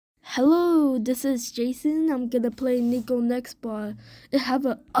Hello, this is Jason. I'm gonna play Nico nextbot. It have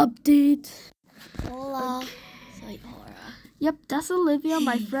an update. Hola. Okay. Soy Hora. Yep, that's Olivia,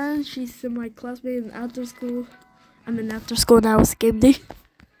 my friend. She's in my classmate in after school. I'm in after school now. It's game day.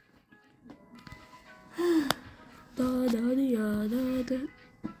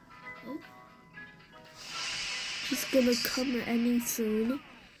 She's gonna come any soon.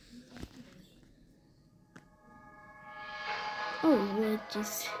 Oh, we'll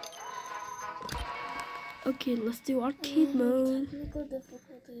just. Okay, let's do arcade mode. Technical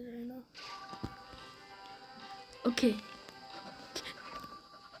difficulties right now. Okay.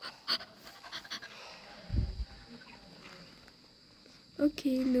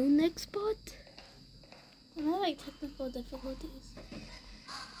 Okay, no nextbot. I like technical difficulties.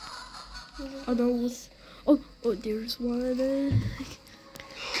 Oh no, was there's one. Did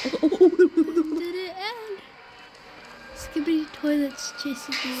it end? Skibbity toilets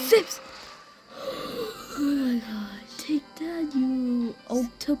chasing me. Sips. Oh my gosh. Take that, you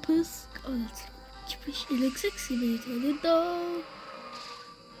octopus. Oh, that's. It looks like Skibbity toilet though.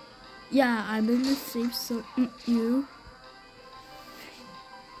 Yeah, I'm in the safe zone. You.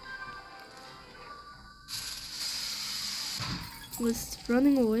 Was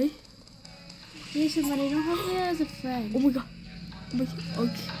running away. Jason, but I don't have you as a friend. Oh my god. Oh my god.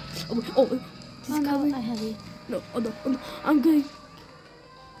 Okay. Oh my god. Oh, he's coming. No, I have you. No, oh no, I'm going.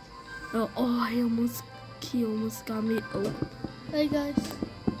 Oh, he almost got me. Oh. Hey guys,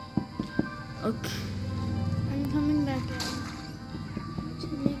 Okay. I'm coming back in. To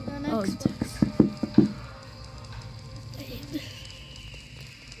make the next box.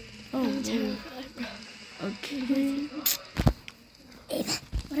 Oh, I'm terrified. okay.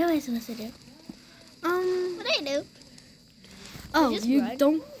 What am I supposed to do? What do I do? Oh, just you run?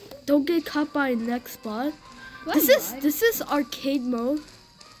 don't get caught by nextbot. Run, This is arcade mode.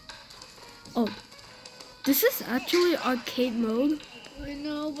 Oh, this is actually arcade mode. I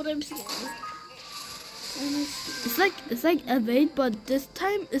know, but I'm scared. It's like evade, but this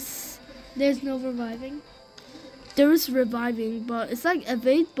time There's no reviving. there is reviving, but it's like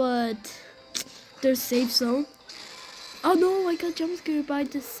evade, but there's safe zone. Oh no, I got jump scared by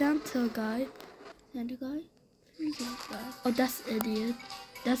the Santa guy. Santa guy? Who's that guy? Oh, that's idiot.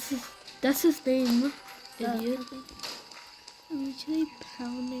 That's his name. Idiot. Okay. I'm actually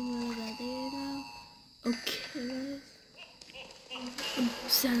pounding really badly right now. Okay.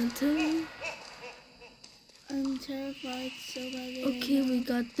 Santa. I'm terrified so badly. Okay, right we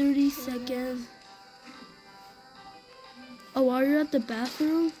got 30 seconds. Oh, are you at the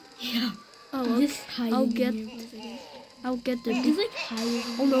bathroom? Yeah. Oh, I'm okay. just hiding. I'll get the. I'm just like hiding.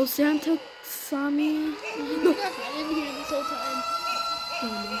 Oh no, Santa saw me. No. I've been here this whole time.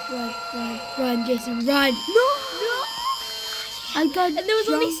 Run, Jason, run. No. I got. And there was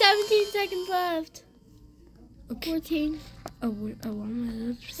only jumped. 17 seconds left. Okay. 14. I'm in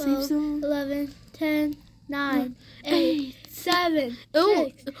the safe 12, zone. 11, 10, 9, 8, 7,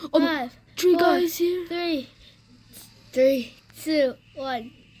 Oh, 6, oh, 5, 3 4, guys here. 3, 2,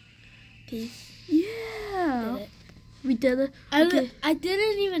 1. Peace. Yeah. Did it. We did it. Okay. I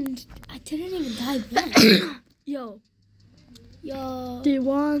didn't even die yet. Yo. They They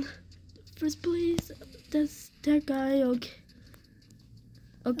won. First place. That's that guy. Okay.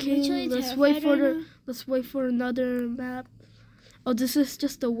 Okay. literally Let's wait for terrified right now. Let's wait for another map. Oh, this is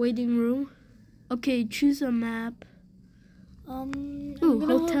just a waiting room. Okay, choose a map. Ooh,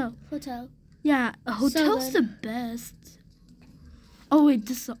 hotel. Hotel. Yeah, a hotel's the Southern. best. Oh wait,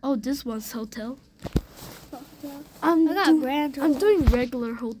 this one's hotel. Hotel. I got grand I'm hotel. doing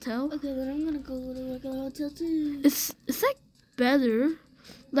regular hotel. Okay, then I'm gonna go to the regular hotel too. It's like better.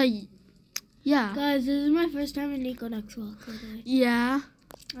 Like, yeah. Guys, this is my first time in Nico nextbot. Yeah.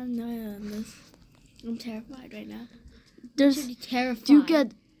 I'm not on this. I'm terrified right now. There's Pretty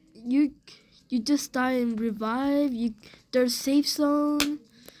terrified. you just die and revive. There's safe zone.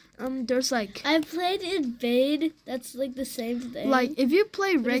 There's like I played Invade. That's like the same thing. like if you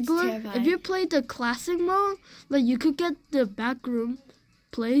play But it's regular, terrifying. if you play the classic mode, like you could get the back room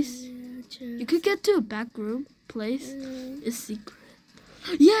place. Yeah, true. You could get to a back room place. Mm. It's secret.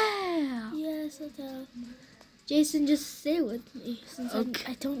 Yeah. Yes, hotel. Jason, just stay with me since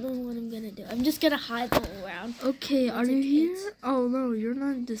Okay. I don't know what I'm gonna do. I'm just gonna hide all around. Okay, are you Take here? hits. Oh no, you're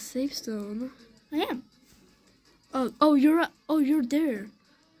not in the safe zone. I am. You're there.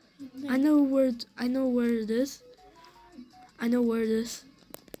 I know where it is. I know where it is.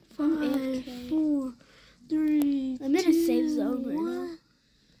 5, AFK. 4, 3, I'm in a safe 2, zone right 1. now.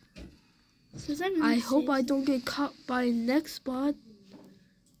 Since I'm in I a hope safe I zone, don't get caught by nextbot.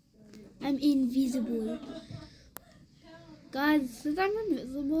 I'm invisible. Guys, since I'm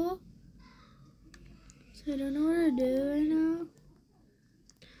invisible, so I don't know what to do right now.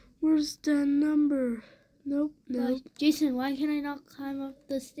 Where's the number? Nope, nope. Guys, Jason, why can I not climb up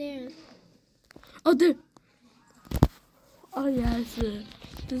the stairs? Oh, there. Oh, yeah, it's a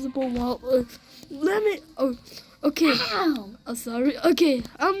visible wall. Let me. Oh, okay. Ow! Oh, sorry. Okay,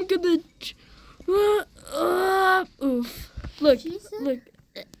 I'm gonna. Oof. Look, Jason? look.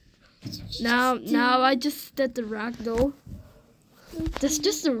 Now I just did the ragdoll. That's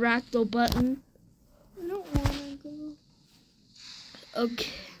just the ragdoll button. I don't want to go. Okay.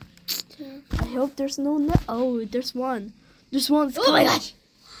 To... I hope there's no Oh, there's one. There's one. Oh my gosh!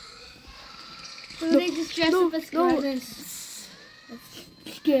 Somebody just dressed no, up as no. Scarlett.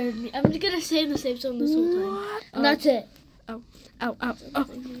 That scared me. I'm just gonna stay in the safe zone this whole time. What? And that's it. Ow, ow, ow, That's ow. what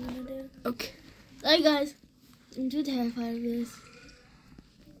I'm gonna do. Okay. Sorry guys. I'm too terrified of this.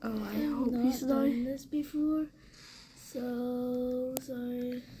 Oh, I I've hope not he's done dying. this before. So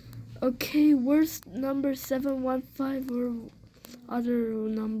sorry. Okay, where's number 715 or other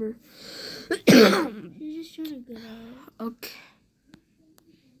number? You're just trying to get out. Okay.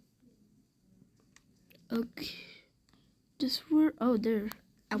 Okay. Just where? Oh, there.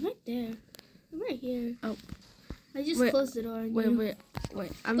 I'm right there. I'm right here. Oh. I just Wait, closed the door. On Wait. you.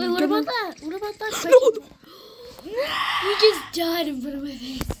 I'm Wait, what gonna... about that? What about that? No. You just died in front of my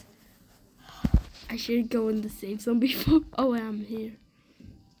face. I should go in the safe zone before. Oh, I'm here.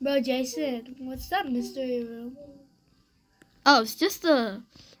 Bro, Jason, what's that mystery room? Oh, it's just the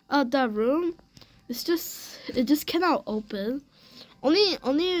that room. It just cannot open.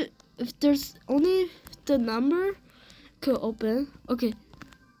 Only if there's only the number could open. Okay.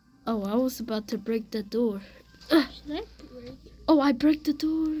 Oh, I was about to break the door. Should I break? Oh, I break the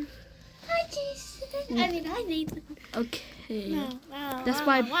door. Hi, Jason. I mean, hi, Nathan. Okay. Wow, That's wow,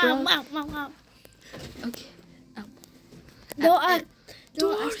 my wow, bro- wow, wow. Okay. No, I.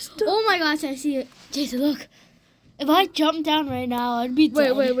 Doors. Oh my gosh, I see it. Jason, look. If I jump down right now, I'd be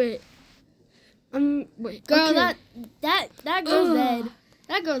dead. Wait. Wait. Girl, okay. that girl's Ugh. dead.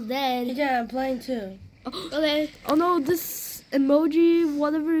 That girl's dead. Yeah, I'm playing too. Okay, Oh no, this emoji,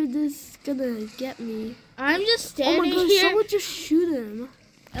 whatever it is, gonna get me. I'm just Oh my standing god, here. someone just shoot him.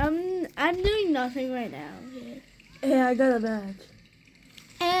 I'm doing nothing right now. Hey, I got a bag.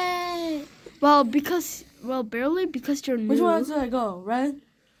 Hey. Well, barely because you're new. Which one should I go?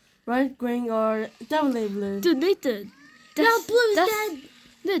 Red, green, or definitely blue? Dude, Nathan. No, Blue's that's, dead.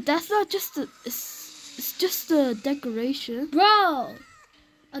 Dude, that's not just it's just a decoration. Bro,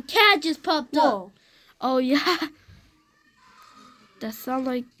 a cat just popped up. Whoa. Oh yeah. That sound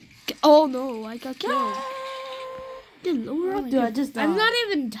like. Oh no, I got killed. Dude, lower up. Dude, I just died. I'm not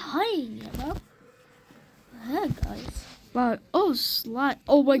even dying yet, bro. What the heck, guys? Wow. Oh, slide.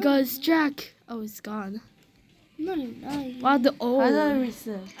 Oh my god, it's Jack. Oh, it's gone. I'm not even dying. Wow, the How did I oh.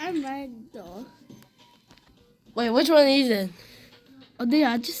 reset? I'm right though. Wait, which one is it? Oh,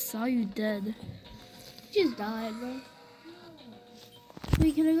 yeah, I just saw you dead. You just died, bro.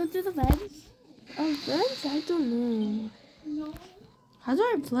 Wait, can I go through the vents? Oh, friends, I don't know. No. How do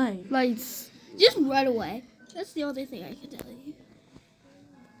I play? Like, Just run away. That's the only thing I can tell you.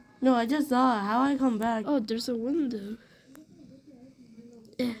 No, I just died. How I come back? oh, there's a window.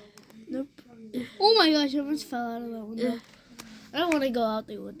 Nope. Oh my gosh, I almost fell out of that window. Yeah. I don't want to go out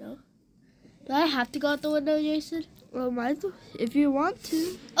the window. Do I have to go out the window, Jason? Well, if you want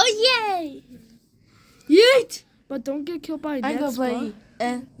to. Oh, yay! Yeet! But don't get killed by I go next play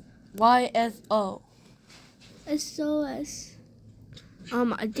one. YSO. SOS.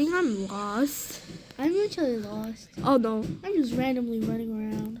 I think I'm lost. I'm actually lost. Oh no. I'm just randomly running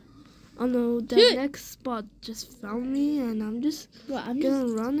around. Oh no, the Shit. next spot just found me and I'm just Bro, gonna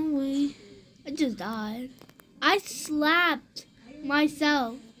run away. I just died. I slapped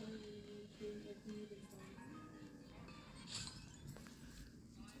myself.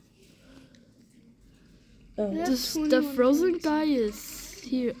 Oh. The frozen guy is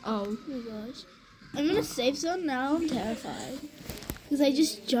here. Oh. Oh my gosh. I'm in a safe zone now. I'm terrified. Because I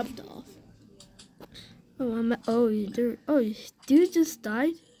just jumped off. Do you just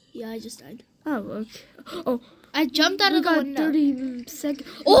died? Yeah, I just died. Oh, okay. Oh, I jumped out we of the got window. 30 seconds.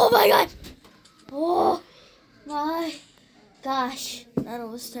 Oh my god! Oh my gosh. That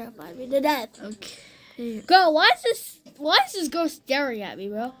almost terrified me to death. Okay. Girl, why is this girl staring at me,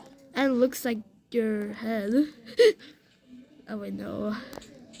 bro? And it looks like your head. Oh wait, no.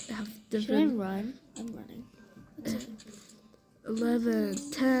 I have Should I different. run? I'm running.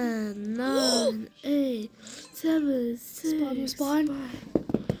 11, 10, 9, 8, 7, 6, Spawn.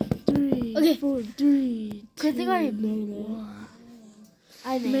 3, Okay. 4, 3, Good thing I 2, made it. 1.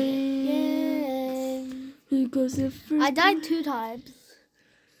 I made it. Who goes in first? I died 2 times.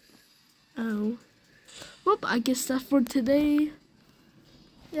 Oh. Well, I guess that's for today.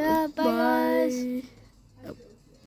 Yeah, bye guys. Bye.